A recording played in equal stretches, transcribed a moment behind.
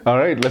All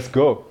right, let's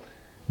go.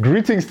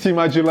 Greetings, Team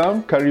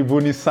Ajulam.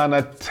 Karibuni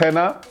sana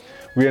tena.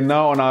 We are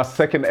now on our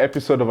second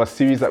episode of a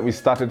series that we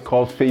started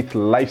called Faith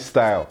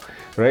Lifestyle,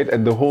 right?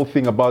 And the whole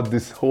thing about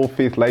this whole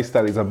faith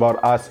lifestyle is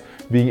about us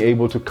being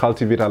able to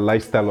cultivate a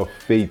lifestyle of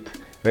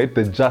faith, right?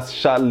 The just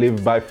shall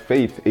live by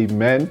faith.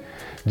 Amen.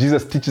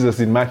 Jesus teaches us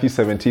in Matthew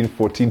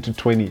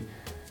 17:14-20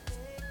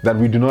 that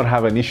we do not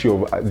have an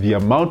issue of the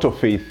amount of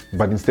faith,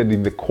 but instead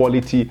in the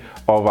quality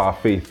of our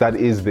faith. That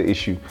is the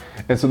issue.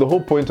 And so the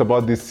whole point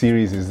about this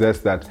series is this,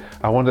 that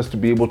I want us to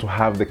be able to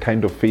have the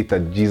kind of faith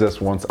that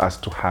Jesus wants us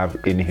to have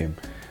in him.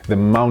 The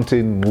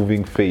mountain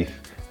moving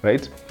faith,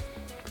 right?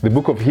 The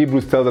book of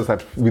Hebrews tells us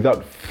that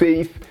without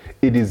faith,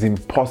 it is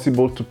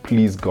impossible to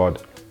please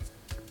God.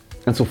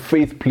 And so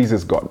faith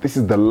pleases God. This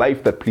is the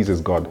life that pleases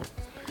God.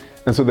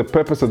 And so the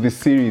purpose of this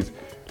series,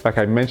 like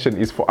I mentioned,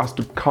 is for us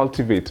to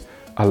cultivate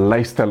a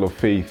lifestyle of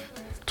faith,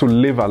 to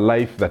live a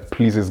life that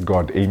pleases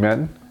God.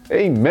 Amen.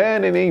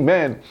 Amen and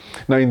amen.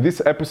 Now in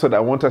this episode, I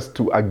want us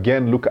to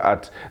again look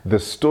at the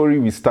story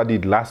we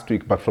studied last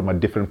week, but from a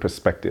different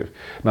perspective.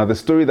 Now the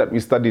story that we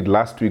studied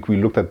last week, we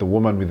looked at the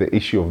woman with the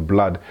issue of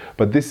blood.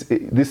 But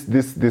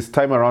this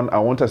time around, I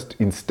want us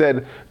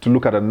instead to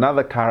look at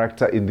another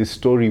character in this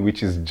story,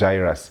 which is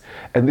Jairus.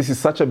 And this is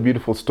such a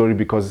beautiful story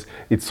because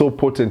it's so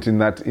potent in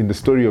that in the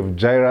story of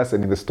Jairus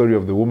and in the story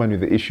of the woman with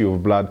the issue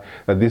of blood,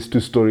 that these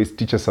two stories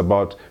teach us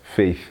about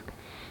faith.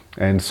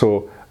 And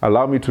so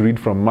allow me to read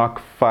from Mark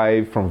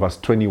 5 from verse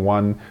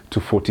 21 to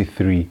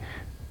 43.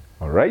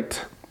 All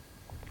right,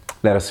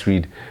 let us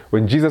read.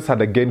 When Jesus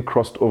had again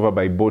crossed over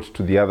by boat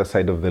to the other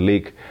side of the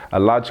lake, a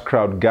large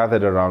crowd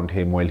gathered around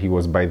him while he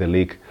was by the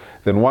lake.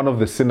 Then one of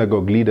the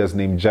synagogue leaders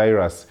named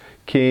Jairus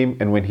came,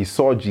 and when he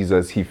saw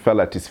Jesus, he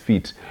fell at his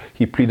feet.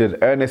 He pleaded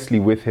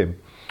earnestly with him,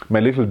 "My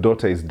little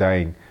daughter is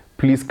dying.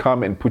 Please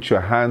come and put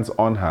your hands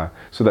on her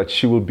so that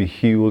she will be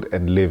healed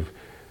and live."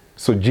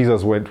 So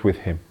Jesus went with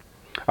him.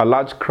 A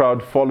large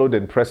crowd followed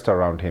and pressed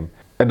around him.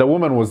 And a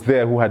woman was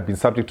there who had been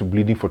subject to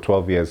bleeding for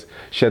 12 years.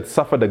 She had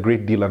suffered a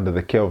great deal under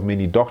the care of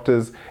many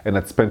doctors and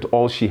had spent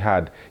all she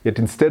had. Yet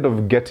instead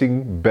of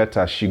getting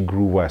better, she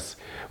grew worse.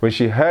 When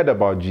she heard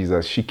about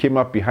Jesus, she came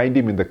up behind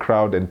him in the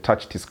crowd and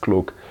touched his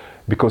cloak,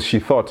 because she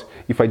thought,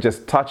 "If I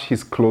just touch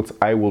his clothes,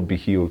 I will be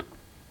healed."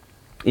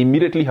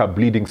 Immediately her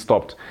bleeding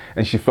stopped,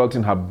 and she felt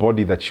in her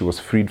body that she was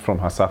freed from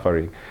her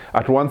suffering.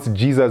 At once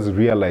Jesus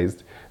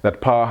realized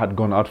that power had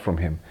gone out from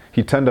him.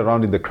 He turned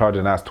around in the crowd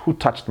and asked, "Who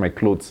touched my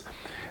clothes?"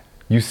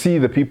 "You see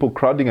the people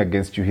crowding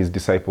against you," his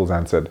disciples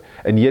answered,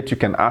 "and yet you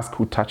can ask,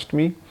 'Who touched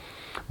me?'"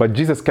 But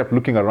Jesus kept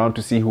looking around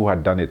to see who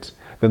had done it.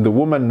 Then the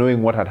woman,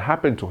 knowing what had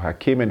happened to her,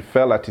 came and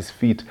fell at his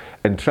feet,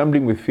 and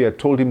trembling with fear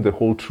told him the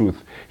whole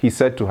truth. He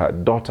said to her,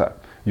 "Daughter,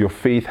 your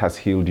faith has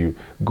healed you.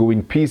 Go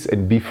in peace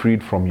and be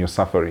freed from your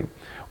suffering."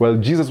 While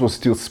Jesus was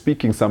still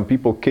speaking, some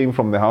people came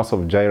from the house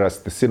of Jairus,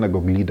 the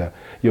synagogue leader.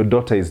 "Your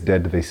daughter is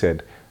dead," they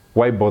said.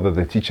 "Why bother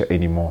the teacher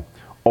anymore?"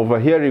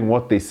 Overhearing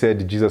what they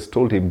said, Jesus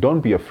told him,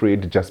 "Don't be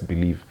afraid, just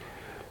believe."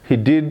 He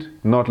did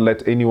not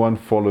let anyone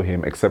follow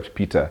him except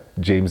Peter,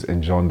 James,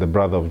 and John, the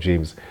brother of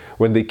James.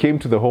 When they came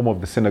to the home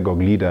of the synagogue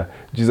leader,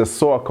 Jesus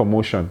saw a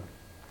commotion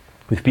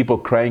with people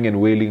crying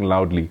and wailing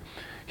loudly.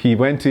 He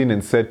went in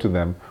and said to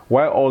them,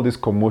 "Why all this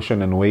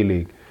commotion and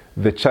wailing?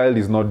 The child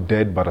is not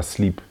dead but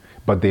asleep."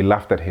 But they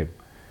laughed at him.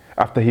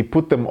 After he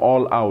put them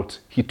all out,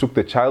 he took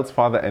the child's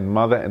father and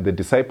mother and the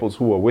disciples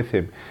who were with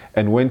him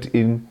and went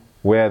in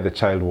where the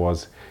child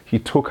was. He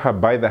took her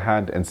by the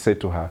hand and said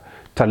to her,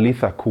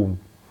 "Talitha kum,"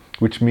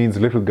 which means,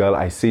 "Little girl,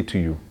 I say to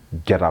you,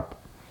 get up."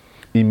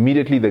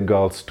 Immediately the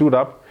girl stood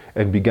up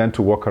and began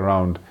to walk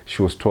around.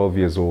 She was 12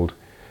 years old.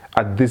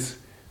 At this,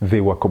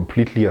 they were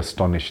completely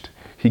astonished.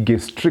 He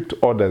gave strict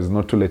orders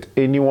not to let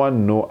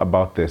anyone know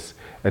about this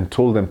and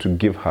told them to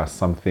give her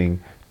something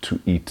to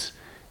eat.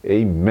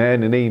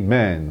 Amen and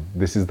amen.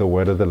 This is the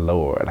word of the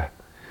Lord.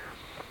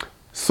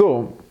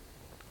 So,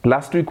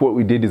 last week what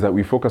we did is that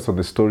we focused on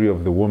the story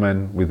of the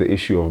woman with the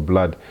issue of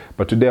blood.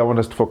 But today I want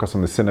us to focus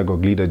on the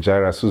synagogue leader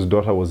Jairus, whose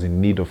daughter was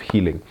in need of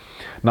healing.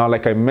 Now,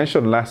 like I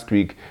mentioned last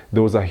week,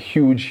 there was a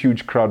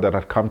huge crowd that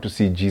had come to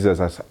see Jesus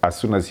as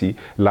soon as he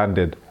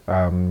landed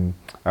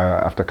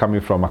after coming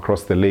from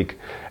across the lake.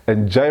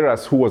 And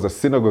Jairus, who was a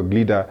synagogue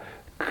leader,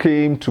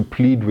 came to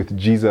plead with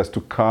Jesus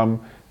to come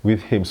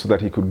with him so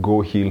that he could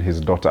go heal his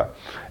daughter.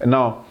 And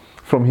now,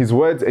 from his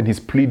words and his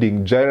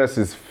pleading,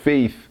 Jairus'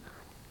 faith,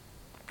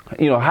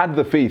 had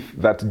the faith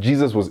that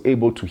Jesus was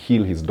able to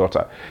heal his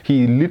daughter.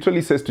 He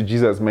literally says to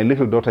Jesus, "My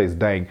little daughter is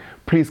dying.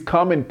 Please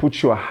come and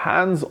put your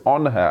hands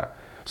on her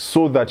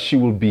so that she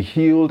will be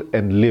healed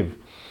and live."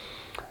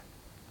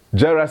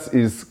 Jairus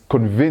is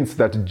convinced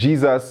that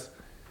Jesus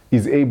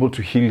is able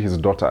to heal his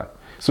daughter.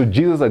 So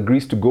Jesus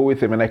agrees to go with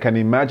him, and I can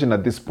imagine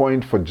at this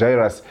point for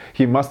Jairus,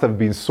 he must have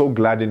been so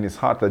glad in his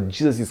heart that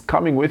Jesus is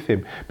coming with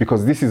him,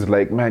 because this is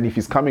like, man, if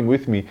he's coming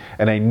with me,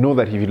 and I know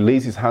that if he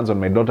lays his hands on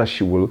my daughter,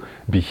 she will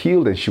be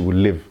healed and she will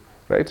live,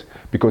 right?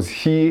 Because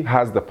he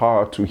has the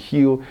power to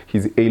heal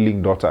his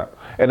ailing daughter.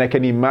 And I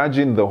can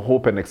imagine the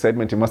hope and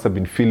excitement he must have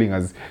been feeling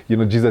as,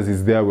 Jesus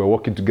is there, we're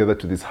walking together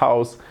to this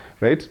house,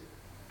 right?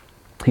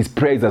 his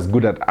prayer is as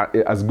good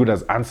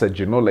as answered,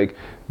 like,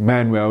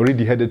 man, we're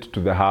already headed to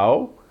the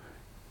how.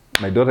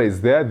 My daughter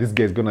is there. This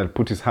guy is going to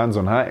put his hands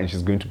on her and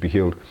she's going to be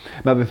healed.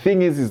 Now, the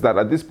thing is that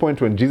at this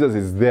point when Jesus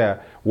is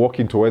there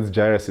walking towards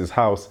Jairus'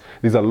 house,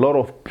 there's a lot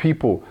of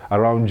people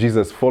around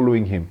Jesus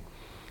following him.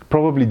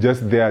 Probably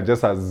just there,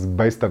 just as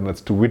bystanders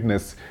to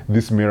witness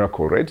this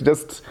miracle, right?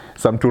 Just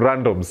some two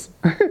randoms,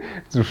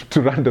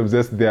 two randoms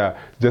just there,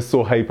 just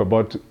so hype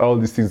about all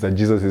these things that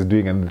Jesus is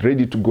doing and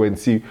ready to go and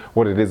see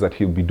what it is that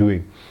he'll be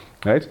doing,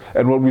 right?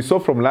 And what we saw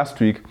from last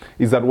week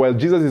is that while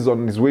Jesus is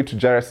on his way to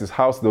Jairus'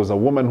 house, there was a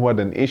woman who had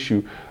an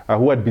issue,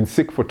 who had been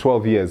sick for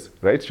 12 years,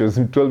 right? She was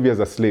 12 years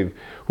a slave,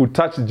 who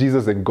touched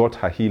Jesus and got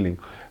her healing,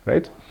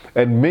 right?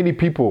 And many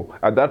people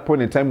at that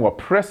point in time were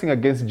pressing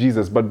against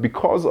Jesus, but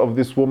because of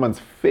this woman's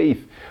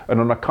faith and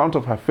on account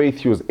of her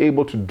faith, she was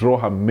able to draw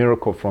her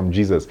miracle from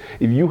Jesus.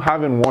 If you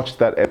haven't watched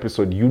that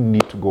episode, you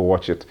need to go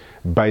watch it,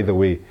 by the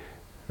way,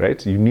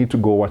 right? You need to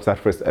go watch that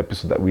first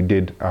episode that we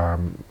did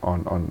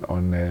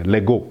on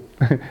Lego,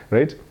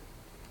 right?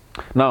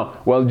 Now,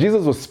 while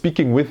Jesus was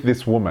speaking with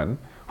this woman,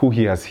 who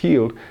he has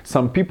healed,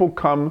 some people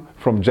come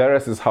from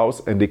Jairus'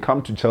 house and they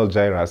come to tell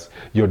Jairus,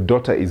 your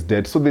daughter is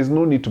dead. So there's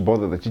no need to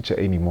bother the teacher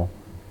anymore.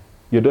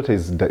 Your daughter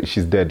is dead.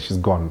 She's dead. She's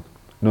gone.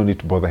 No need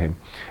to bother him.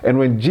 And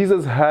when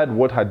Jesus heard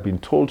what had been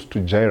told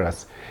to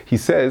Jairus, he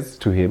says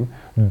to him,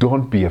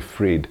 don't be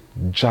afraid.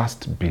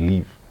 Just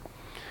believe.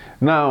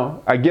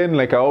 Now, again,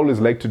 like I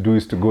always like to do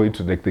is to go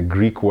into like the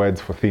Greek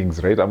words for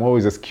things, right? I'm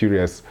always just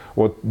curious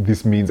what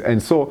this means.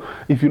 And so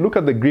if you look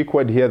at the Greek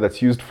word here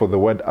that's used for the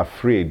word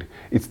afraid,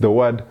 it's the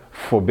word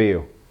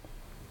phobeo.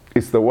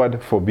 It's the word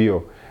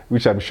phobeo,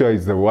 which I'm sure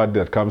is the word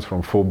that comes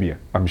from phobia,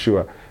 I'm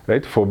sure,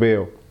 right?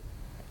 Phobeo.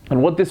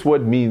 And what this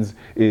word means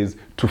is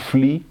to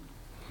flee,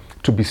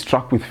 to be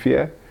struck with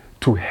fear,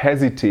 to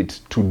hesitate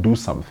to do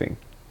something,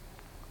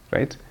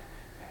 right?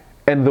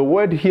 And the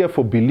word here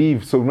for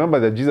believe, so remember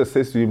that Jesus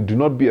says to him, do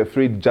not be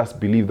afraid, just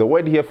believe. The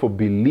word here for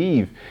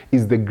believe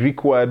is the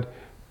Greek word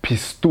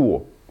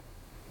pisteuo.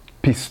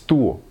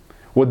 Pisteuo.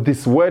 What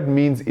this word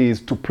means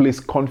is to place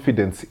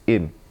confidence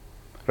in,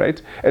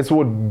 right? And so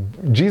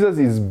what Jesus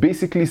is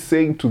basically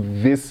saying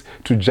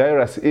to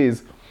Jairus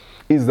is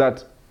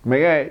that,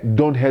 may I,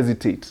 don't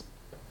hesitate.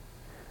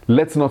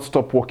 Let's not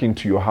stop walking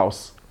to your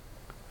house.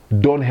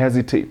 Don't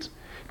hesitate.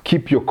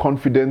 Keep your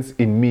confidence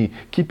in me.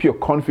 Keep your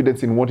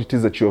confidence in what it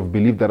is that you have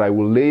believed, that I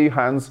will lay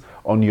hands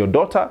on your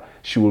daughter,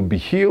 she will be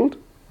healed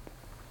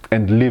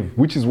and live,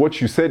 which is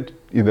what you said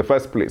in the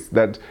first place,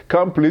 that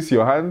come place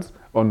your hands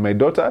on my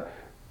daughter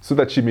so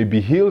that she may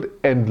be healed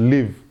and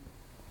live.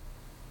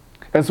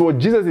 And so what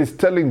Jesus is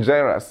telling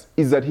Jairus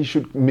is that he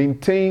should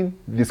maintain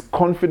this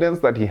confidence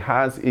that he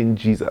has in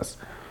Jesus,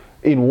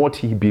 in what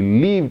he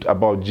believed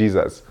about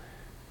Jesus,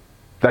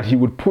 that he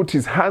would put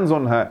his hands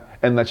on her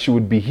and that she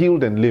would be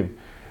healed and live.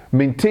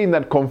 Maintain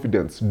that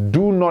confidence.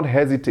 Do not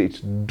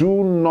hesitate.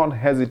 Do not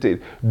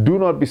hesitate. Do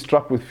not be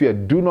struck with fear.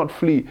 Do not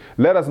flee.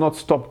 Let us not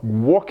stop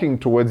walking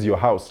towards your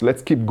house.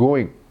 Let's keep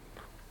going.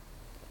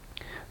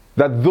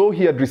 That though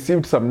he had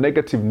received some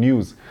negative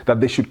news, that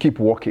they should keep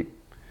walking.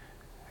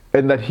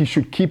 And that he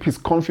should keep his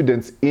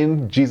confidence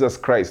in Jesus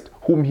Christ,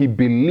 whom he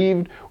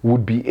believed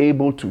would be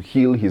able to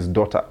heal his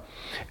daughter.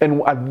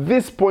 And at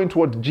this point,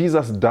 what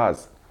Jesus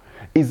does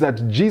is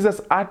that Jesus,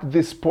 at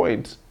this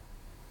point,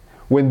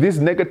 when this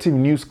negative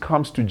news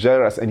comes to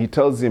Jairus and he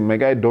tells him, my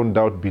guy, don't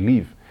doubt,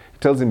 believe. He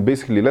tells him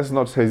basically, let's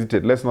not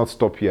hesitate, let's not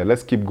stop here,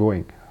 let's keep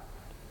going.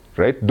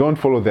 Right? Don't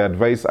follow the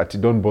advice at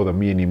don't bother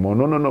me anymore.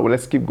 No,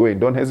 let's keep going.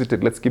 Don't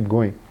hesitate, let's keep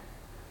going.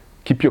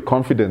 Keep your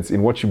confidence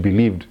in what you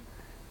believed,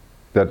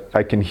 that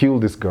I can heal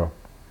this girl.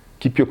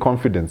 Keep your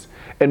confidence.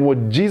 And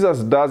what Jesus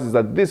does is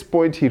at this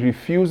point, he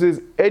refuses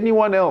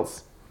anyone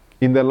else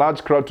in the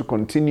large crowd to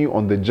continue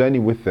on the journey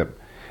with them,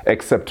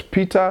 except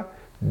Peter,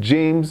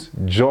 James,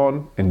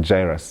 John, and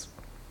Jairus.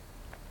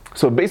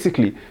 So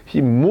basically,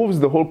 he moves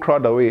the whole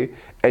crowd away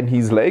and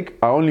he's like,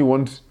 I only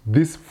want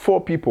these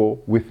 4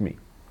 people with me.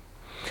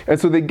 And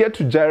so they get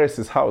to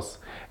Jairus' house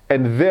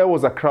and there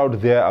was a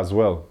crowd there as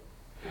well.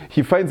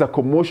 He finds a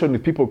commotion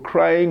with people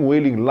crying,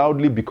 wailing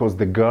loudly because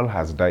the girl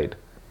has died.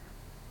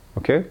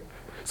 Okay?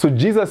 So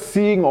Jesus,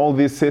 seeing all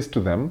this, says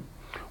to them,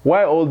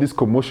 why all this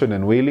commotion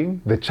and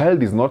wailing? The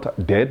child is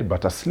not dead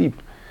but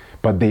asleep.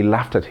 But they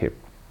laughed at him.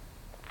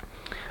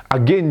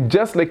 Again,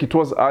 just like it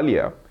was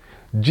earlier,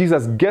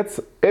 Jesus gets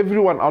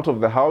everyone out of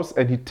the house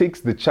and he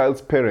takes the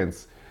child's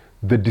parents,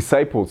 the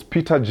disciples,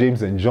 Peter,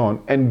 James, and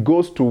John, and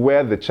goes to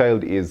where the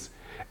child is.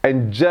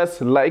 And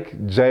just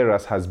like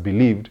Jairus has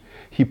believed,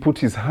 he put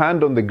his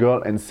hand on the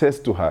girl and says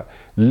to her,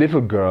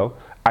 little girl,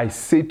 I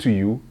say to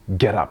you,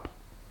 get up.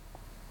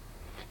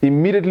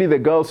 Immediately the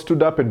girl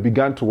stood up and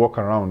began to walk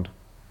around.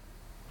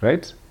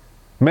 Right?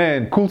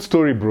 Man, cool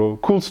story, bro.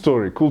 Cool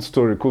story, cool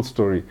story, cool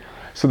story.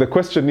 So the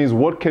question is,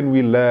 what can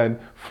we learn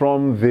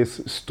from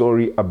this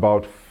story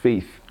about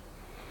faith?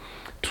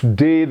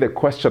 Today, the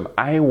question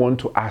I want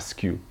to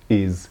ask you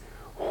is,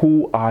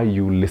 who are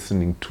you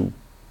listening to?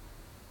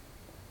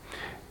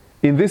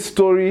 In this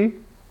story,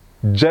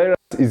 Jairus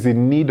is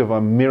in need of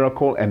a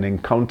miracle and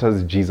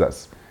encounters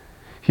Jesus.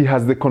 He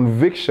has the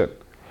conviction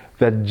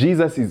that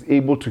Jesus is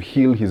able to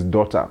heal his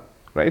daughter,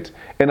 right?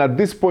 And at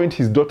this point,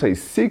 his daughter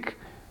is sick.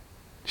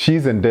 She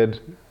isn't dead,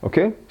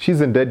 okay? She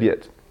isn't dead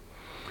yet.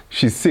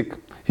 She's sick.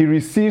 He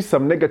receives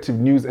some negative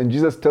news and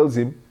Jesus tells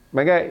him,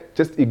 my guy,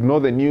 just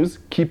ignore the news.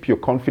 Keep your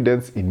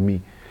confidence in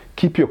me.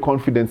 Keep your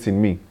confidence in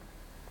me.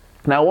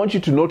 Now, I want you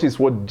to notice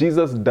what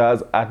Jesus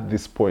does at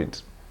this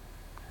point.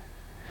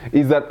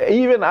 Is that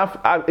even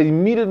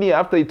immediately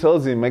after he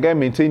tells him, my guy,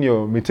 maintain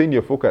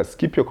your focus.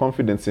 Keep your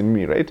confidence in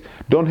me, right?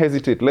 Don't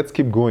hesitate. Let's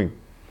keep going.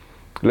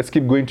 Let's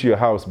keep going to your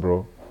house,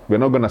 bro. We're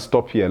not going to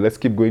stop here. Let's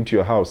keep going to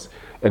your house.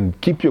 And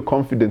keep your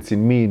confidence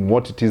in me in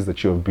what it is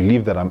that you have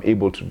believed that I'm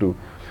able to do.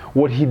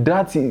 What he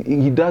does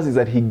is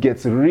that he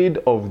gets rid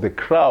of the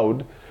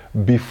crowd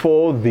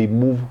before they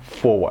move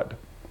forward.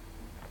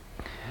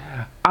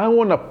 I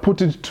want to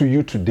put it to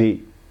you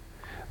today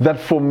that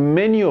for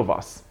many of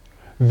us,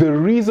 the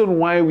reason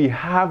why we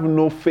have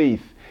no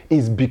faith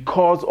is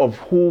because of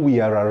who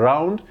we are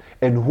around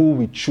and who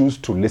we choose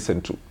to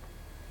listen to.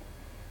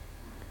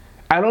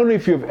 I don't know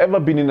if you've ever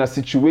been in a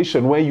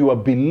situation where you are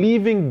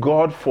believing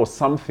God for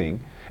something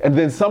and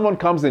then someone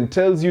comes and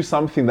tells you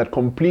something that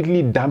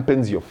completely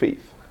dampens your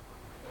faith.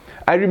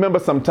 I remember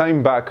some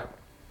time back,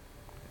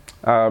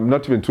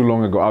 not even too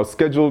long ago, I was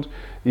scheduled,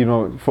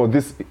 for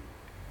this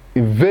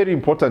very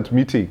important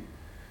meeting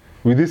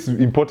with this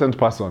important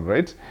person,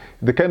 right?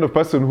 The kind of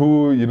person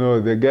who,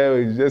 the guy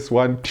who just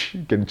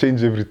can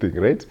change everything,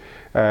 right?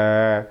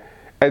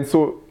 And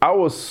so I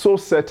was so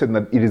certain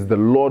that it is the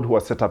Lord who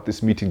has set up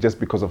this meeting just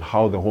because of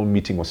how the whole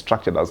meeting was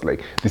structured. I was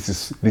like, this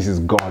is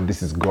God,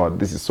 this is God,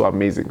 this is so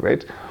amazing,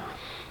 right?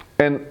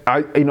 And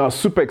I was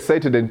super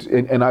excited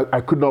and I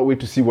could not wait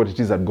to see what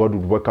it is that God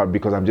would work out,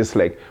 because I'm just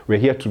like, we're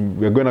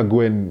going to go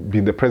and be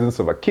in the presence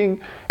of a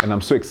king, and I'm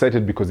so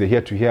excited because they're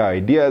here to hear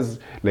ideas.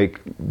 Like,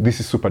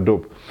 this is super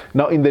dope.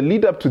 Now, in the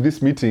lead up to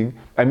this meeting,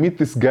 I meet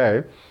this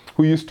guy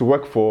who used to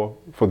work for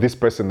this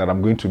person that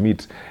I'm going to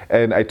meet.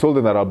 And I told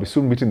them that I'll be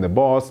soon meeting the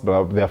boss,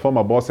 their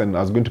former boss, and I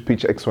was going to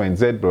pitch X, Y, and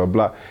Z, blah,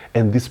 blah, blah.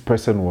 And this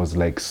person was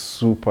like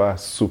super,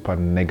 super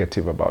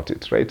negative about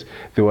it, right?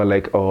 They were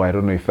like, oh, I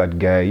don't know if that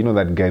guy,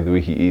 that guy, the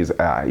way he is,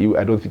 I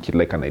don't think he'd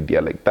like an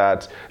idea like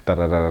that,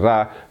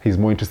 da-da-da-da-da. He's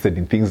more interested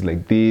in things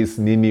like this,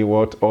 nini,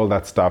 what, all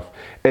that stuff.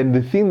 And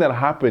the thing that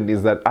happened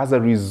is that as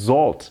a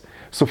result,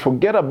 so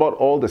forget about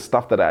all the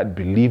stuff that I had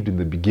believed in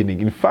the beginning.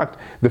 In fact,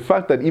 the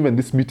fact that even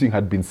this meeting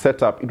had been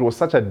set up, it was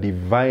such a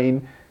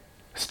divine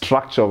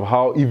structure of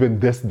how even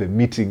the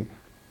meeting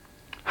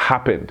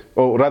happened.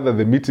 Or rather,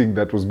 the meeting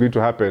that was going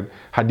to happen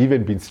had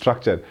even been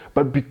structured.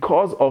 But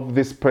because of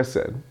this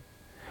person,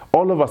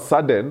 all of a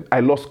sudden, I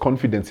lost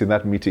confidence in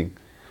that meeting.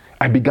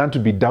 I began to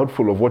be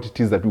doubtful of what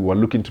it is that we were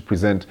looking to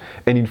present.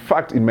 And in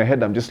fact, in my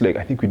head, I'm just like,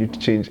 I think we need to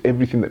change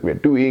everything that we're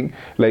doing.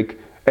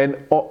 And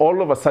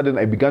all of a sudden,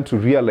 I began to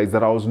realize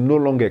that I was no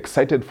longer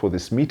excited for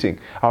this meeting.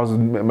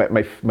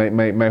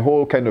 My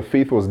whole kind of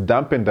faith was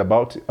dampened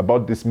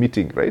about this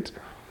meeting, right?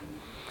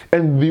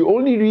 And the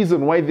only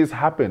reason why this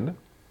happened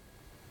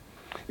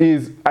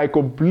is I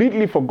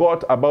completely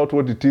forgot about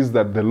what it is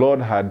that the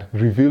Lord had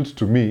revealed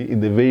to me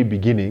in the very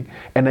beginning,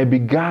 and I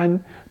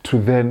began to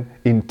then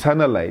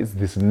internalize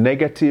these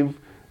negative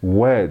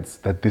words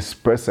that this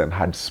person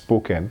had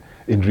spoken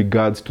in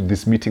regards to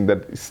this meeting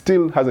that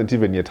still hasn't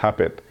even yet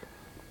happened.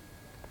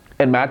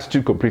 And my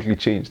attitude completely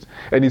changed.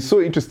 And it's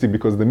so interesting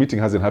because the meeting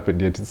hasn't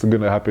happened yet. It's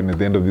going to happen at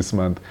the end of this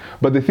month.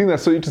 But the thing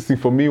that's so interesting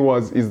for me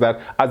is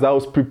that as I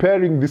was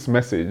preparing this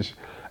message,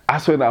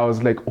 that's when I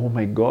was like, oh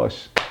my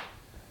gosh.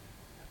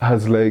 I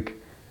was like,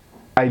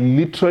 I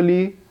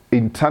literally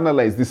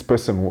internalized this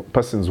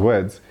person's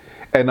words.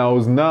 And I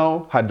was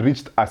now had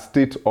reached a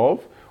state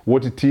of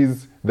what it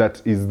is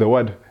that is the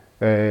word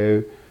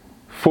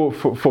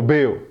for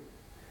bail.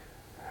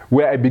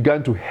 Where I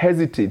began to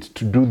hesitate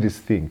to do this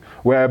thing,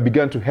 where I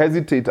began to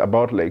hesitate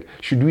about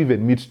should we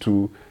even meet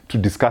to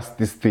discuss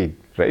this thing,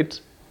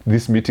 right?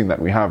 This meeting that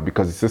we have,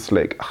 because it's just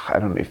like, I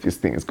don't know if this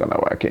thing is gonna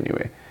work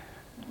anyway.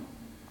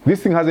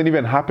 This thing hasn't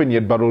even happened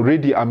yet, but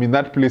already I'm in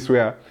that place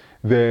where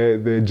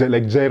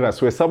like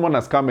Jairus, where someone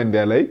has come and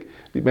they're like,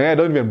 man,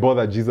 don't even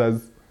bother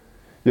Jesus.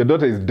 Your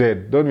daughter is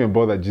dead. Don't even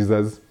bother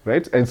Jesus,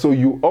 right? And so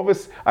you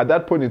obviously, at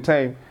that point in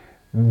time,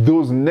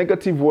 those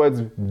negative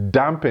words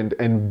dampened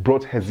and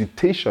brought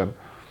hesitation.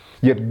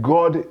 Yet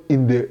God,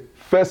 in the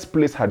first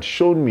place, had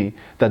shown me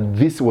that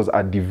this was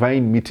a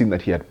divine meeting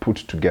that he had put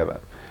together.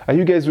 Are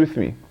you guys with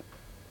me?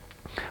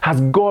 Has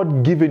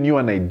God given you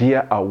an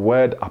idea, a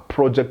word, a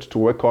project to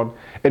work on,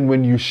 and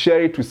when you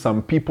share it with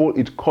some people,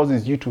 it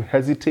causes you to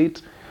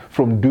hesitate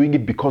from doing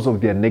it because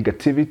of their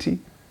negativity?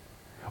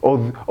 Or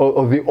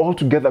they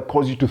altogether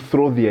cause you to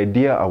throw the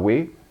idea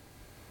away?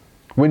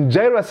 When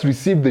Jairus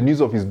received the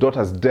news of his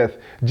daughter's death,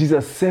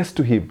 Jesus says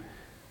to him,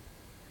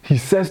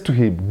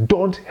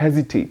 don't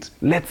hesitate.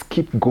 Let's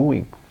keep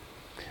going.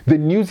 The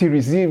news they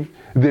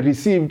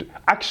received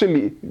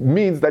actually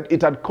means that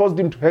it had caused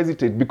him to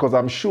hesitate, because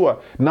I'm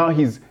sure now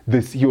he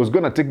was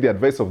going to take the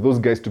advice of those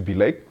guys to be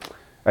like,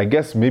 I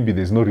guess maybe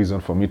there's no reason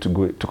for me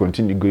to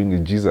continue going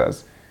with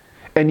Jesus.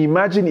 And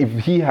imagine if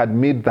he had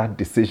made that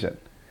decision.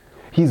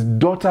 His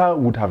daughter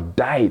would have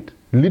died,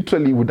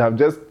 literally would have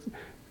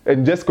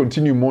just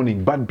continue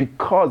mourning. But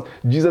because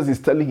Jesus is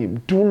telling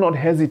him, do not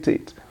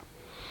hesitate.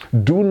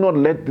 Do not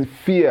let the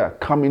fear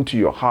come into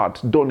your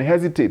heart. Don't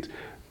hesitate.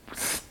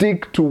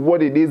 Stick to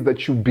what it is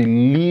that you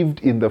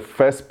believed in the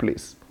first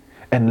place.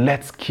 And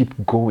let's keep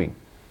going.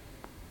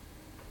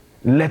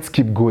 Let's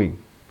keep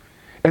going.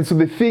 And so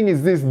the thing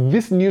is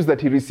this news that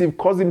he received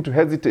caused him to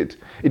hesitate.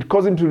 It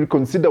caused him to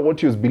reconsider what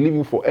he was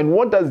believing for. And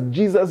what does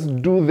Jesus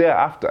do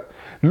thereafter?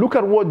 Look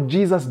at what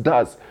Jesus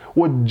does.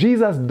 What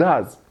Jesus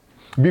does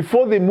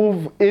before they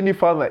move any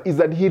further is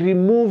that he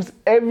removes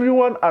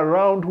everyone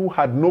around who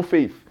had no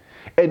faith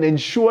and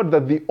ensured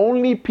that the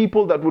only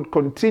people that would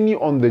continue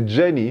on the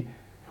journey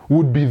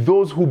would be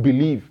those who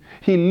believe.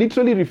 He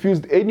literally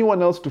refused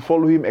anyone else to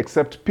follow him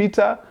except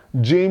Peter,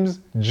 James,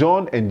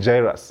 John, and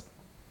Jairus.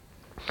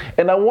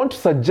 And I want to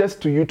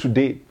suggest to you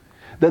today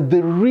that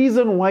the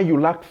reason why you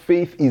lack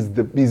faith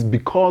is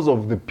because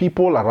of the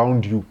people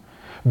around you,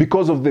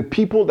 because of the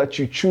people that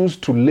you choose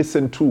to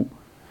listen to.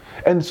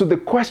 And so the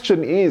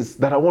question is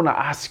that I want to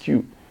ask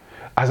you,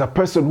 as a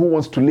person who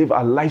wants to live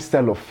a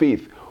lifestyle of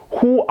faith,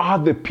 who are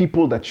the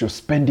people that you're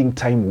spending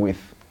time with?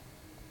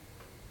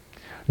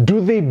 Do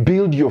they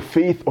build your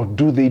faith or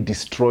do they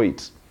destroy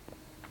it?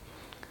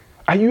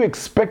 Are you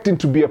expecting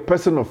to be a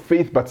person of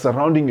faith but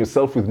surrounding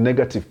yourself with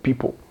negative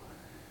people?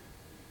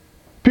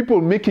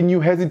 People making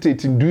you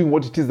hesitate in doing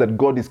what it is that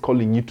God is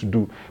calling you to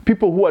do.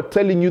 People who are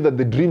telling you that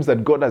the dreams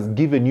that God has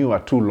given you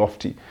are too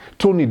lofty.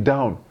 Tone it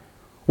down.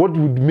 What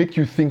would make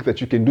you think that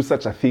you can do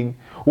such a thing?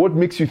 What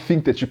makes you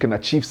think that you can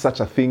achieve such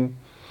a thing?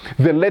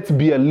 The let's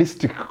be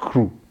realistic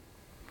crew.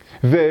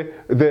 The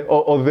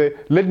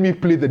let me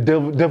play the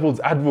devil's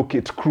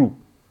advocate crew.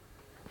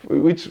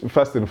 Which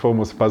first and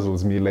foremost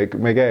puzzles me. Like,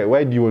 my guy,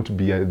 why do you want to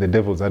be the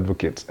devil's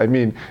advocate? I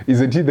mean,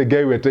 isn't he the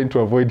guy we're trying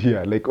to avoid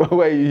here? Like,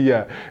 why are you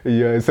here?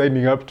 You're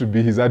signing up to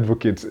be his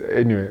advocate.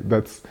 Anyway,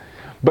 but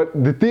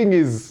the thing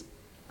is,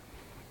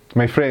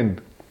 my friend,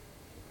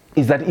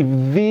 is that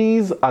if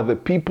these are the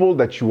people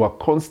that you are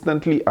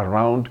constantly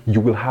around, you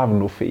will have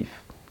no faith.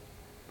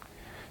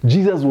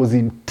 Jesus was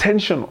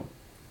intentional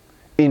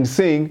in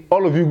saying,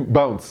 all of you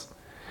bounce.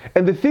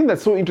 And the thing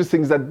that's so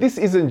interesting is that this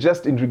isn't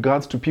just in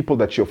regards to people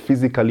that you're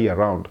physically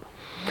around.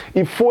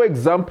 If, for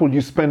example,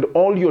 you spend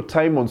all your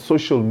time on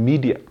social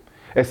media,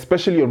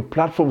 especially on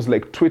platforms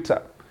like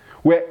Twitter,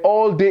 where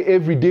all day,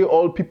 every day,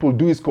 all people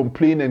do is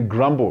complain and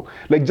grumble.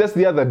 Like just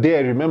the other day,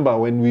 I remember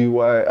when we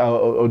were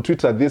on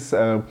Twitter, this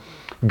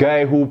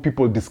guy who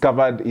people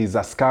discovered is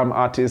a scam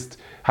artist,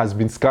 has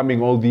been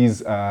scamming all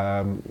these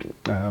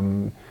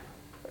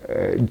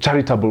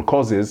charitable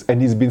causes,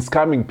 and he's been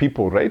scamming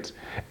people, right?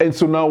 And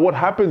so now what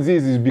happens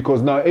is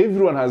because now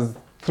everyone has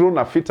thrown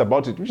a fit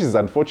about it, which is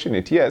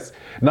unfortunate, yes.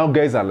 Now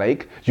guys are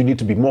like, you need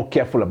to be more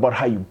careful about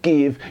how you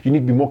give, you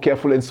need to be more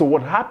careful. And so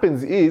what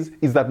happens is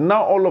that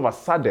now all of a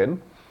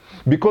sudden,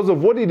 because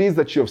of what it is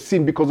that you have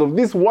seen, because of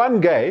this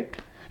one guy,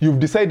 you've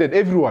decided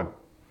everyone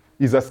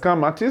is a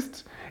scam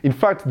artist. In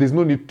fact, there's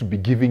no need to be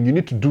giving. You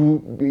need to do,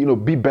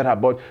 be better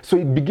about. So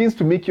it begins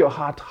to make your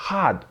heart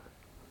hard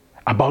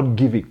about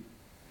giving,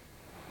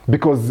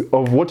 because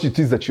of what it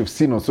is that you've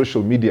seen on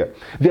social media.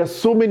 There are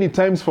so many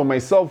times for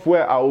myself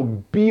where I'll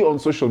be on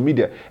social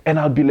media and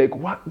I'll be like,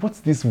 what's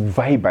this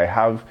vibe I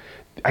have?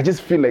 I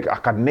just feel like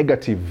a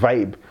negative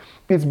vibe.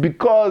 It's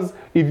because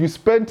if you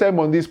spend time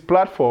on these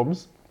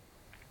platforms,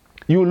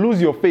 you lose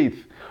your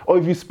faith. Or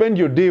if you spend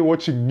your day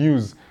watching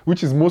news,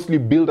 which is mostly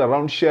built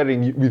around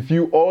sharing with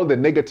you all the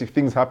negative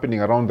things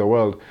happening around the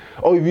world.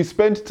 Or if you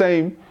spend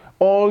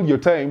all your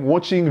time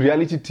watching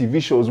reality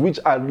TV shows, which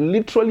are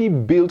literally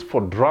built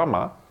for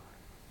drama,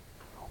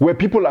 where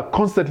people are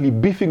constantly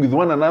beefing with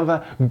one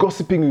another,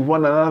 gossiping with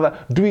one another,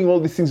 doing all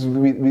these things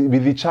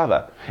with each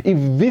other.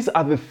 If these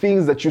are the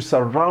things that you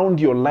surround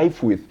your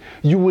life with,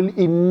 you will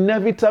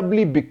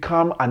inevitably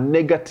become a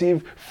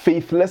negative,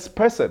 faithless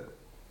person.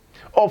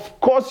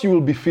 Of course, you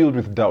will be filled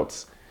with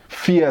doubts,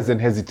 fears,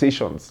 and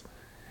hesitations.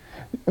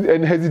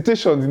 And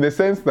hesitations in the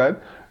sense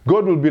that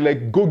God will be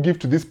like, go give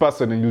to this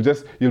person, and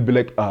you'll be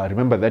like,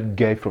 remember that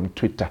guy from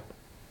Twitter,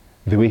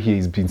 the way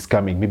he's been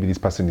scamming, maybe this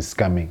person is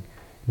scamming.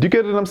 Do you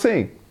get what I'm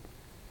saying?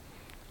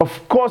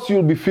 Of course,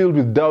 you'll be filled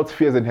with doubts,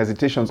 fears, and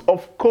hesitations.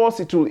 Of course,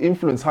 it will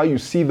influence how you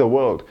see the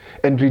world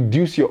and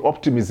reduce your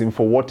optimism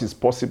for what is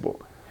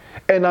possible.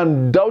 And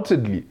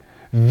undoubtedly,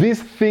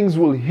 these things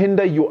will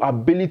hinder your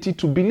ability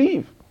to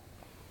believe.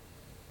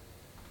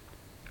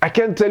 I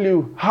can't tell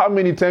you how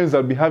many times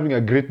I'll be having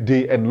a great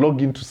day and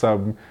log into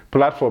some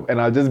platform and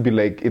I'll just be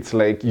like, it's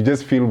like you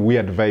just feel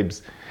weird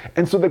vibes.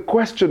 And so the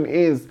question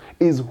is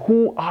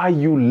who are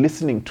you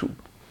listening to?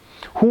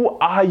 Who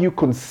are you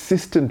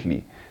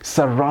consistently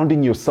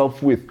surrounding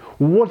yourself with?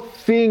 What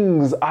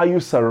things are you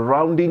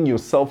surrounding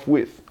yourself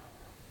with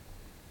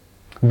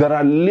that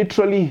are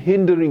literally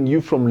hindering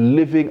you from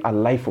living a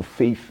life of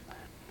faith?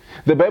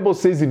 The Bible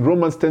says in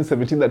Romans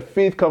 10:17 that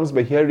faith comes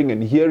by hearing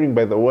and hearing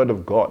by the word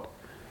of God.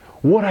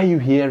 What are you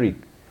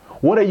hearing?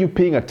 What are you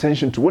paying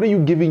attention to? What are you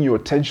giving your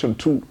attention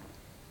to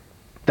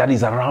that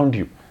is around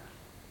you?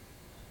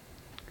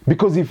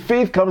 Because if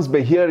faith comes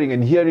by hearing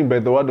and hearing by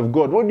the word of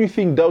God, what do you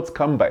think doubts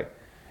come by?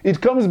 It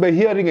comes by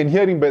hearing and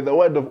hearing by the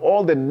word of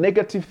all the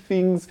negative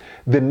things,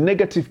 the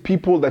negative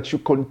people that you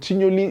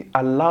continually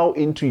allow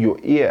into your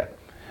ear,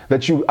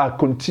 that you are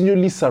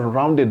continually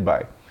surrounded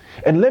by.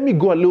 And let me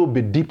go a little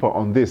bit deeper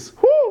on this.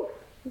 Woo!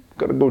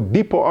 Gotta go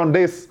deeper on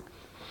this.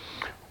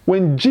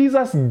 When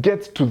Jesus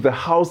gets to the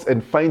house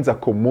and finds a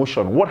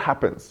commotion, what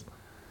happens?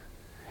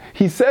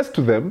 He says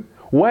to them,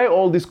 why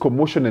all this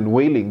commotion and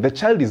wailing? The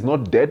child is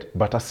not dead,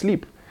 but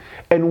asleep.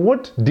 And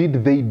what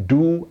did they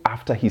do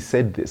after he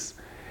said this?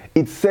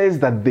 It says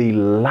that they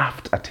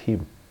laughed at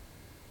him.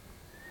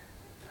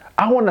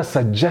 I want to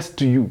suggest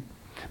to you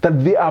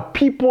that there are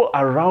people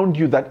around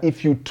you that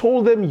if you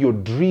told them your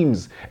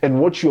dreams and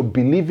what you're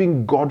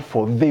believing God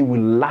for, they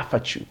will laugh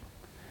at you.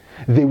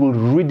 They will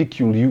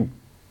ridicule you.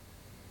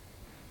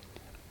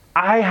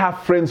 I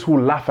have friends who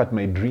laugh at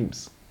my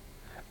dreams.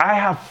 I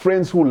have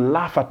friends who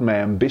laugh at my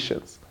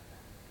ambitions.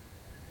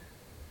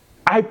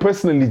 I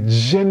personally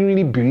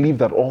genuinely believe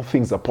that all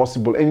things are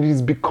possible, and it is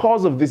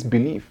because of this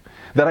belief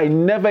that I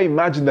never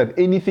imagine that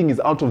anything is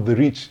out of the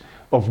reach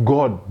of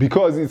God,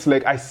 because it's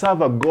like I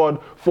serve a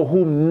God for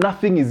whom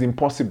nothing is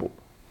impossible.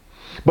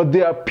 But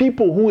there are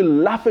people who will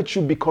laugh at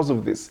you because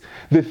of this.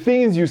 The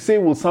things you say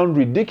will sound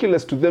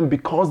ridiculous to them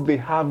because they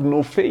have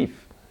no faith.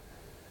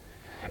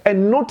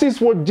 And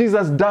notice what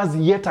Jesus does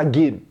yet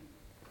again.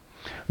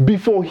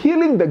 Before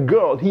healing the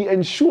girl, he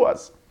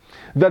ensures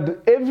that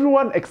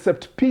everyone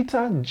except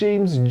Peter,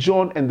 James,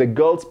 John, and the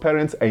girl's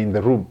parents are in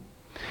the room.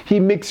 He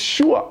makes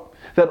sure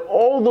that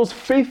all those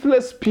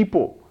faithless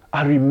people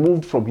are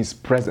removed from his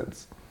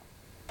presence.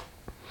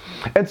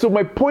 And so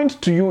my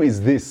point to you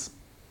is this,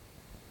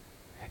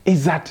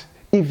 is that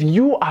if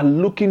you are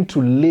looking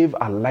to live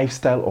a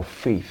lifestyle of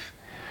faith,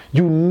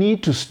 you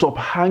need to stop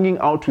hanging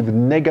out with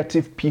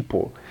negative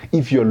people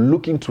if you're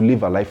looking to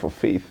live a life of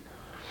faith.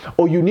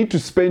 Or you need to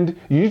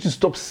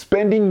stop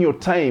spending your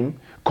time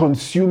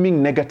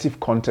consuming negative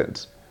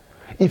content.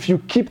 If you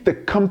keep the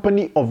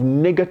company of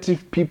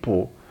negative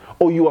people,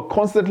 or you are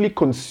constantly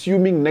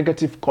consuming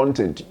negative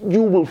content,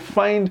 you will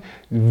find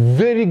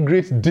very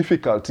great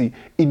difficulty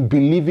in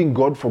believing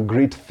God for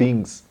great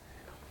things.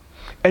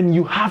 And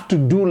you have to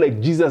do like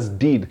Jesus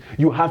did.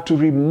 You have to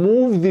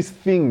remove these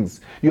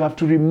things. You have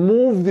to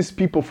remove these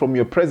people from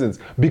your presence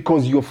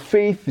because your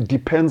faith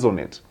depends on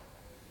it.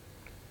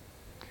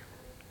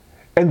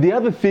 And the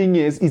other thing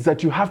is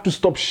that you have to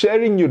stop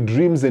sharing your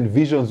dreams and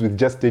visions with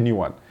just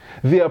anyone.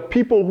 There are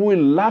people who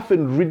will laugh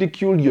and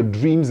ridicule your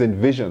dreams and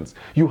visions.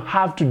 You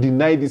have to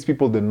deny these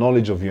people the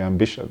knowledge of your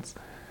ambitions.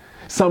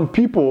 Some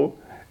people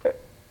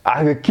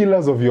are the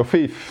killers of your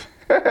faith.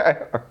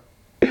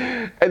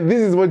 And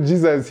this is what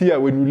Jesus here,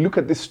 when we look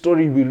at this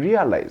story, we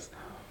realize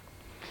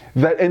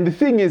that, and the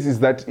thing is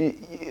that,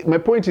 my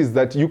point is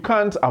that you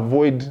can't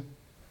avoid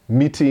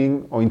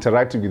meeting or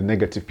interacting with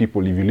negative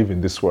people if you live in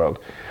this world.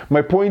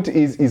 My point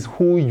is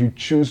who you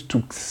choose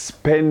to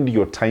spend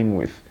your time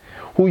with,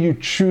 who you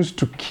choose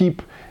to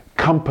keep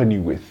company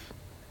with.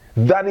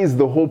 That is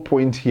the whole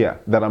point here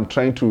that I'm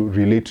trying to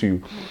relate to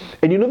you.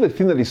 And you know the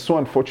thing that is so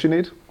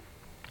unfortunate?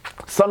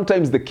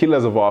 Sometimes the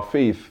killers of our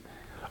faith,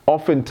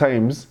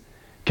 oftentimes,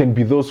 can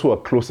be those who are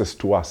closest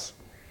to us.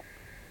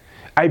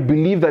 I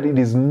believe that it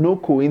is no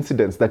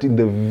coincidence that in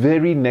the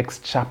very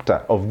next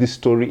chapter of this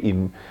story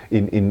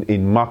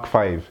in Mark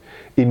 5,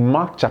 in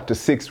Mark chapter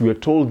 6, we are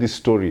told this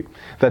story,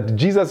 that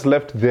Jesus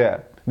left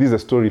there. This is a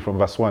story from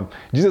verse 1.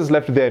 Jesus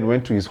left there and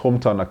went to his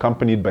hometown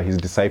accompanied by his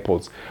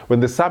disciples. When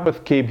the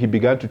Sabbath came, he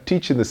began to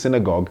teach in the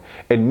synagogue,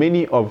 and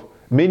many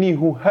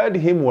who heard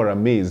him were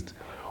amazed.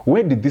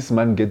 Where did this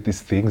man get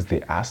these things?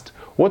 They asked.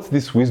 What's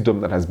this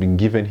wisdom that has been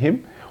given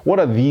him? What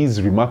are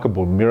these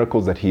remarkable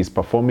miracles that he is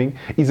performing?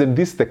 Isn't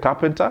this the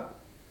carpenter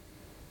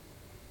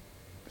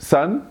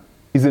son?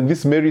 Isn't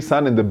this Mary's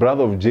son and the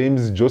brother of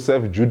James,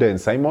 Joseph, Judah, and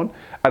Simon?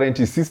 Aren't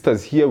his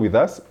sisters here with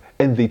us?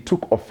 And they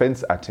took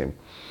offense at him.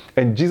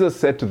 And Jesus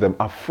said to them,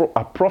 a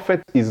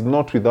prophet is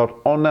not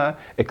without honor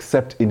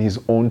except in his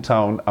own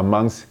town,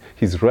 amongst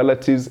his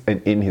relatives,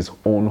 and in his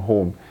own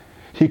home.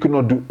 He could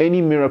not do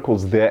any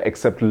miracles there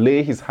except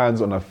lay his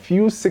hands on a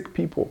few sick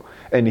people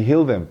and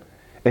heal them.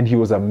 And he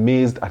was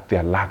amazed at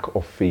their lack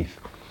of faith.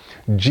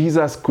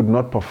 Jesus could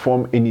not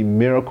perform any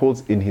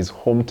miracles in his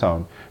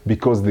hometown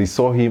because they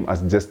saw him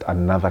as just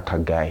another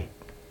Kagai.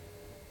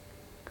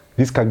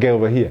 This Kagai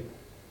over here,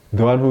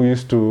 the one who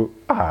used to,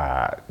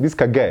 this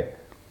Kagai.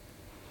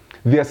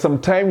 There are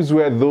some times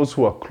where those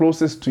who are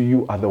closest to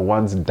you are the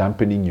ones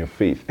dampening your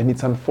faith, and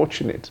it's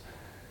unfortunate.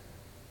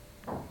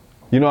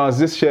 You know, I was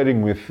just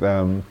sharing with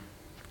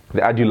the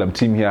Adulam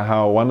team here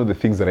how one of the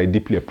things that I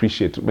deeply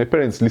appreciate, my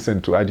parents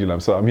listen to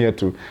Adulam, so I'm here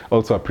to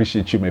also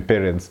appreciate you, my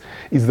parents,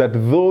 is that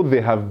though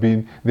they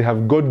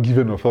have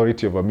God-given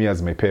authority over me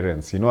as my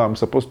parents, you know, I'm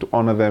supposed to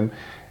honor them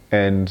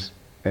and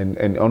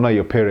honor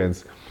your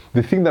parents.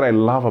 The thing that I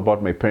love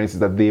about my parents is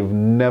that they've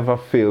never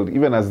failed,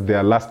 even as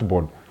their last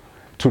born,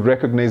 to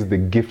recognize the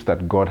gift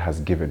that God has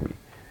given me.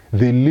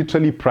 they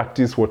literally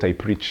practice what I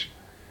preach.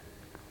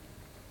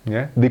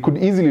 Yeah, they could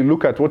easily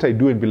look at what I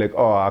do and be like,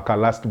 oh, our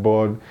last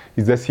born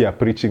is just here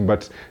preaching,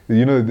 but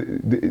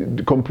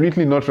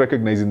completely not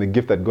recognizing the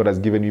gift that God has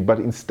given me. But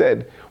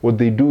instead, what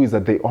they do is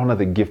that they honor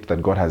the gift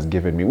that God has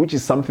given me, which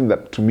is something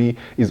that to me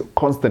is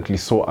constantly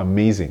so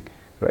amazing,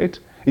 right?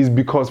 Is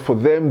because for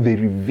them, they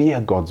revere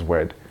God's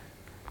word.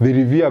 They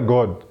revere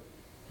God,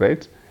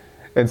 right?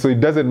 And so it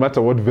doesn't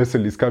matter what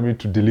vessel is coming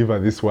to deliver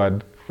this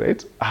word,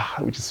 right?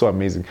 Which is so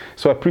amazing.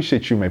 So I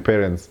appreciate you, my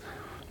parents,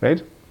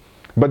 right?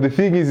 But the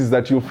thing is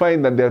that you'll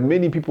find that there are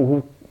many people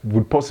who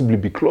would possibly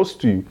be close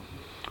to you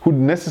who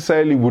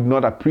necessarily would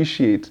not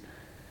appreciate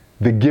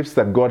the gifts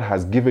that God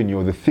has given you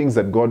or the things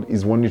that God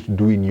is wanting to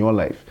do in your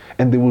life.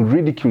 And they will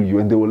ridicule you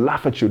and they will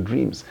laugh at your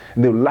dreams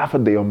and they will laugh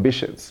at their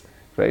ambitions,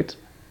 right?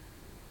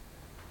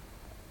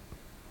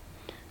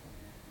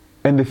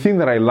 And the thing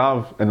that I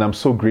love and I'm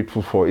so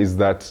grateful for is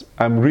that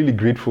I'm really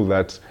grateful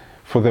that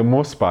for the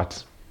most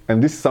part,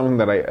 and this is something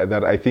that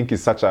I think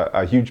is such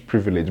a huge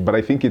privilege, but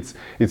I think it's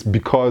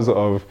because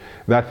of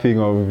that thing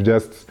of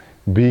just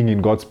being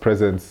in God's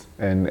presence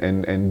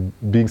and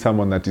being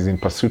someone that is in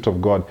pursuit of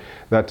God,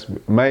 that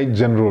my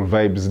general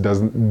vibes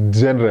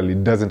generally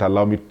doesn't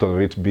allow me to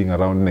tolerate being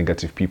around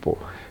negative people,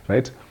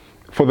 right?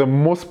 For the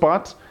most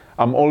part,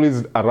 I'm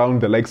always around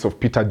the likes of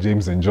Peter,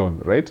 James, and John,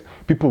 right?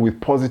 People with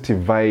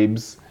positive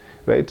vibes,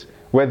 right?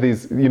 Where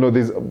there's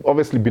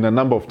obviously been a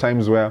number of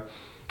times where,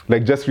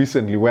 like just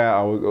recently, where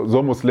I was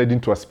almost led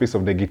into a space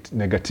of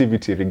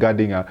negativity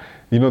regarding,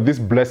 this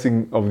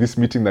blessing of this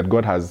meeting that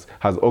God has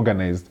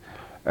organized,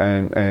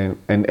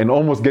 and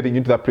almost getting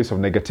into that place of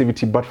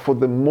negativity. But for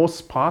the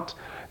most part,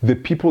 the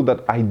people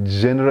that I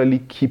generally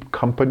keep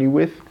company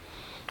with,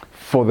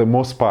 for the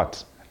most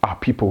part, are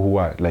people who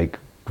are like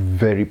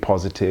very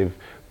positive,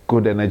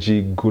 good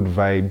energy, good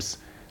vibes,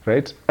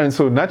 right? And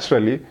so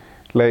naturally,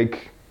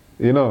 like,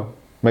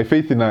 my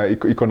faith in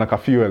iko na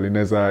fuel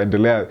inaweza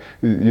endelea,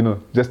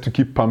 just to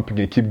keep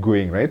pumping and keep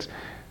going, right?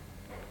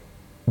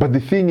 But the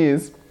thing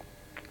is,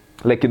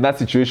 like in that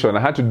situation, I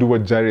had to do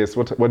what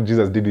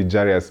Jesus did with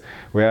Jairus,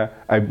 where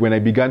when I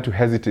began to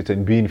hesitate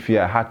and be in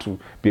fear, I had to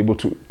be able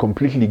to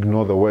completely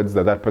ignore the words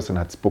that person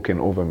had spoken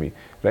over me,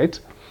 right?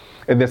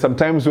 And there's some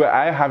times where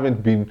I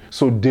haven't been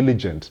so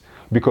diligent,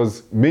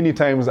 because many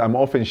times I'm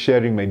often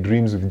sharing my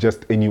dreams with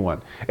just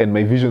anyone and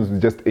my visions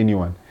with just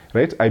anyone.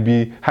 Right? I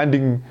be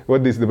handing,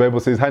 the Bible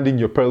says, handing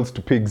your pearls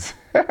to pigs.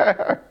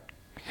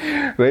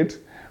 Right?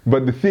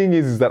 But the thing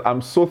is that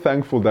I'm so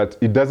thankful that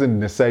it doesn't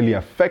necessarily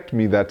affect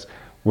me that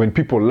when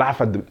people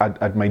laugh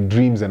at my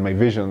dreams and my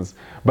visions.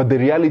 But the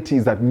reality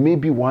is that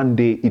maybe one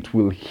day it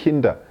will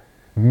hinder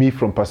me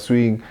from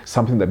pursuing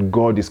something that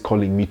God is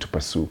calling me to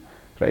pursue.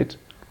 Right?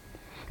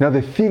 Now,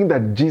 the thing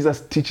that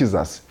Jesus teaches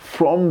us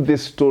from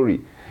this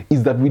story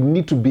is that we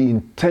need to be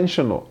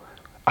intentional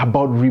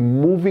about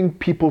removing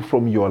people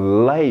from your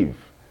life,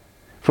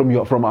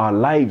 from our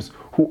lives,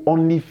 who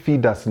only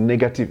feed us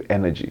negative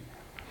energy.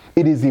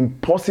 It is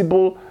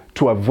impossible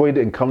to avoid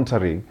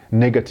encountering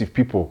negative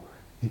people,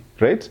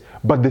 right?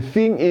 But the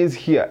thing is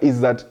here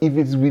is that if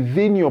it's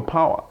within your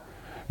power,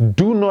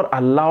 do not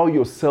allow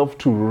yourself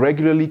to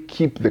regularly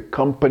keep the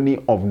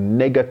company of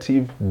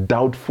negative,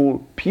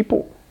 doubtful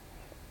people.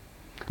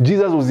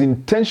 Jesus was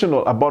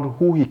intentional about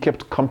who he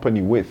kept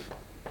company with.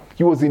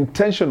 He was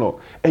intentional,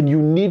 and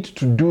you need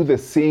to do the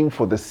same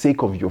for the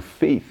sake of your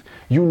faith.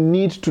 You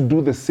need to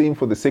do the same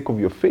for the sake of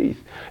your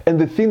faith.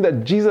 And the thing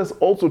that Jesus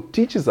also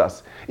teaches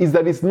us is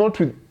that it's not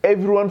with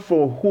everyone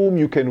for whom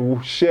you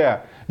can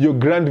share your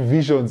grand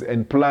visions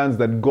and plans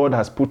that God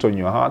has put on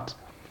your heart.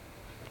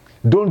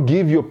 Don't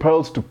give your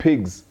pearls to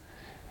pigs.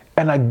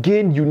 And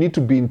again, you need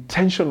to be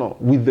intentional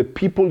with the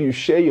people you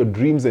share your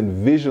dreams and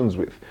visions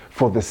with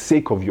for the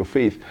sake of your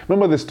faith.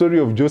 Remember the story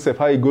of Joseph,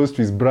 how he goes to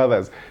his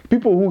brothers,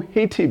 people who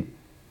hate him,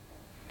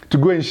 to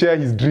go and share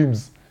his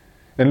dreams.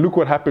 And look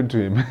what happened to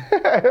him.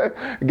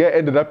 The guy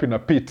ended up in a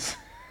pit.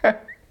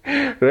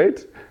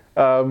 Right?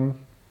 And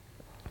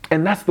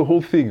that's the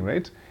whole thing,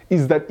 right?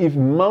 Is that if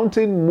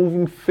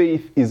mountain-moving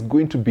faith is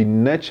going to be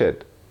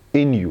nurtured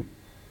in you,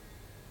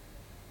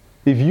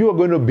 if you are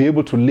going to be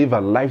able to live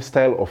a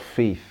lifestyle of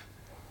faith,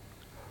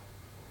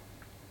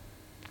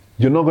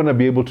 you're not going to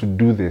be able to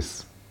do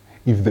this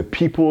if the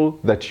people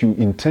that you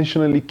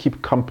intentionally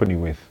keep company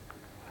with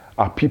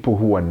are people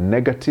who are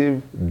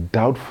negative,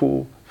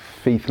 doubtful,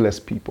 faithless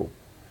people.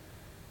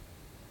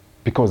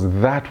 Because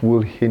that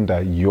will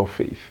hinder your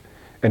faith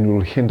and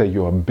will hinder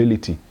your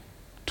ability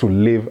to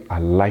live a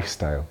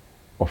lifestyle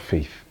of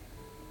faith.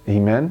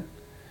 Amen?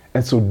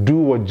 And so do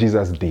what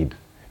Jesus did.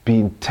 Be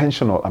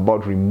intentional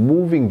about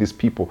removing these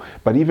people.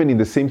 But even in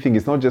the same thing,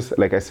 it's not just,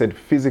 like I said,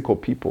 physical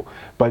people,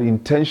 but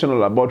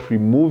intentional about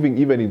removing,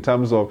 even in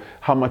terms of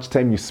how much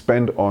time you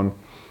spend on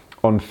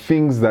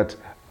things that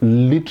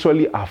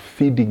literally are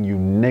feeding you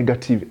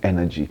negative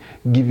energy,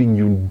 giving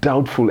you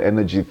doubtful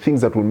energy,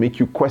 things that will make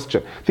you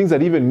question, things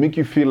that even make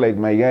you feel like,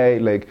 my guy,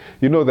 like,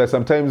 there's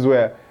sometimes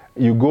where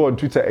you go on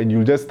Twitter and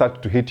you just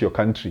start to hate your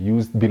country.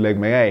 You be like,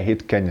 my guy, I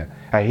hate Kenya.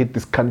 I hate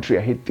this country.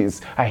 I hate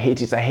this. I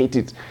hate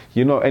it.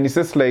 And it's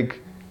just like,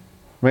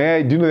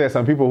 Man, do you know there are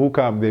some people who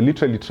come, they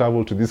literally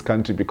travel to this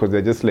country because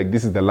they're just like,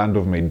 this is the land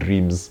of my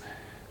dreams,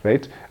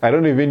 right? I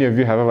don't know if any of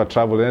you have ever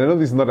traveled, and I know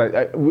this is not,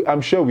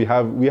 I'm sure we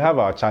have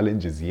our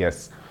challenges,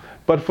 yes.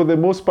 But for the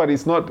most part,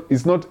 it's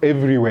not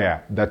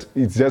everywhere that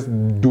it's just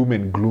doom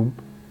and gloom.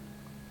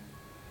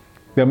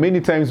 There are many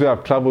times where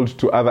I've traveled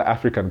to other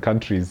African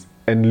countries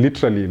and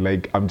literally,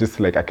 like, I'm just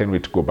like, I can't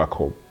wait to go back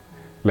home.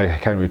 Like, I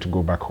can't wait to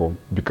go back home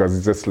because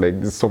it's just like,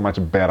 it's so much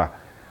better.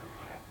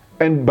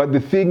 But the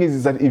thing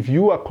is that if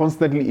you are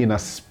constantly in a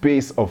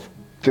space of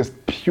just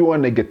pure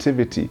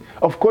negativity,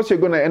 of course you're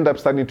going to end up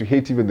starting to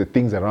hate even the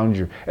things around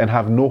you and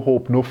have no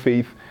hope, no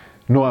faith,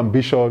 no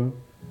ambition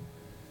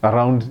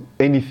around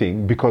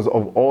anything because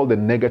of all the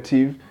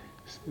negative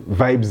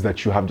vibes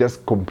that you have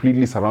just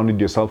completely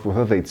surrounded yourself with,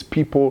 whether it's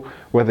people,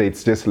 whether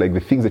it's just like the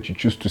things that you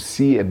choose to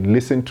see and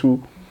listen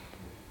to,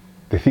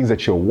 the things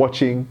that you're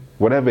watching,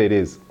 whatever it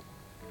is.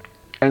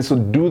 And so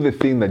do the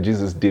thing that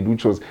Jesus did,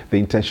 which was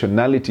the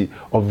intentionality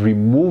of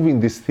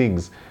removing these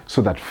things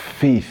so that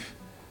faith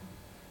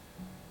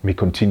may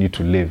continue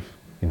to live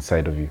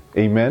inside of you.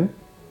 Amen?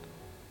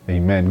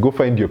 Amen. Go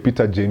find your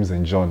Peter, James,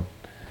 and John,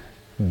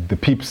 the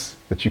peeps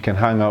that you can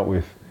hang out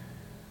with,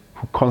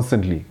 who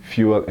constantly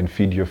fuel and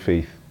feed your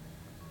faith.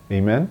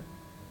 Amen?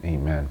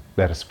 Amen.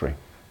 Let us pray.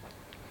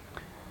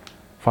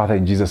 Father,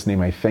 in Jesus'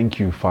 name, I thank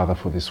you, Father,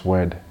 for this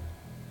word.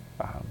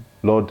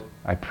 Lord,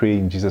 I pray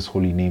in Jesus'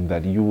 holy name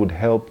that you would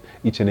help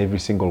each and every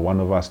single one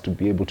of us to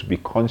be able to be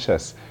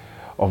conscious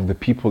of the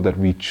people that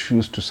we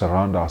choose to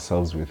surround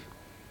ourselves with.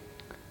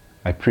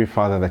 I pray,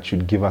 Father, that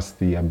you'd give us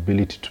the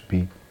ability to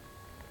be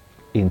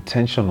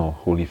intentional,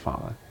 Holy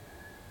Father,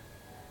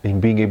 in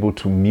being able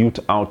to mute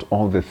out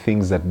all the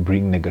things that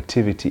bring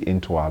negativity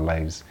into our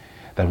lives,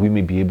 that we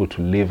may be able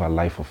to live a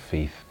life of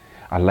faith,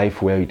 a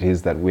life where it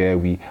is that where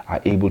we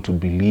are able to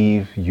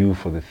believe you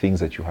for the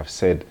things that you have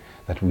said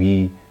that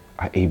we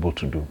are able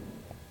to do.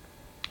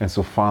 And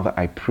so, Father,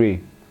 I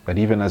pray that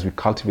even as we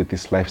cultivate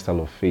this lifestyle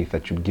of faith,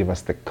 that you give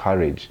us the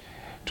courage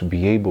to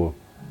be able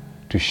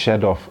to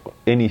shed off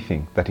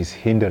anything that is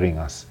hindering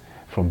us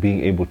from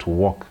being able to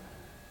walk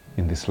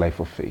in this life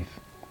of faith.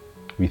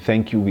 We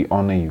thank you, we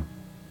honor you,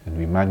 and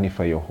we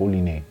magnify your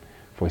holy name.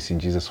 For it's in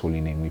Jesus'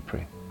 holy name we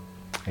pray.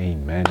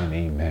 Amen and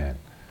amen.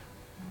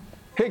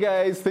 Hey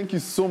guys, thank you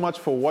so much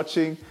for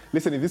watching.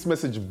 Listen, if this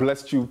message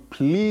blessed you,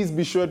 please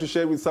be sure to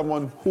share it with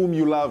someone whom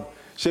you love.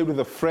 Share it with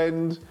a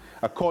friend,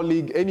 a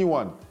colleague,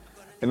 anyone.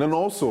 And then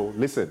also,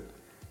 listen,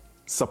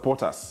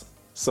 support us.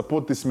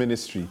 Support this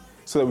ministry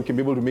so that we can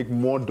be able to make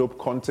more dope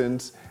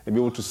content and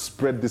be able to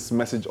spread this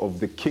message of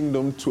the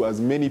kingdom to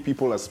as many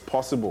people as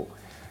possible.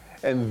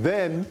 And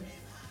then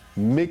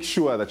make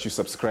sure that you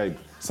subscribe.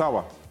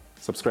 Sawa,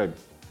 subscribe.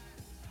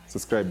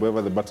 Subscribe,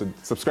 wherever the button.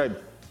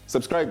 Subscribe.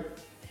 Subscribe.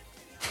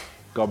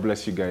 God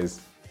bless you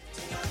guys.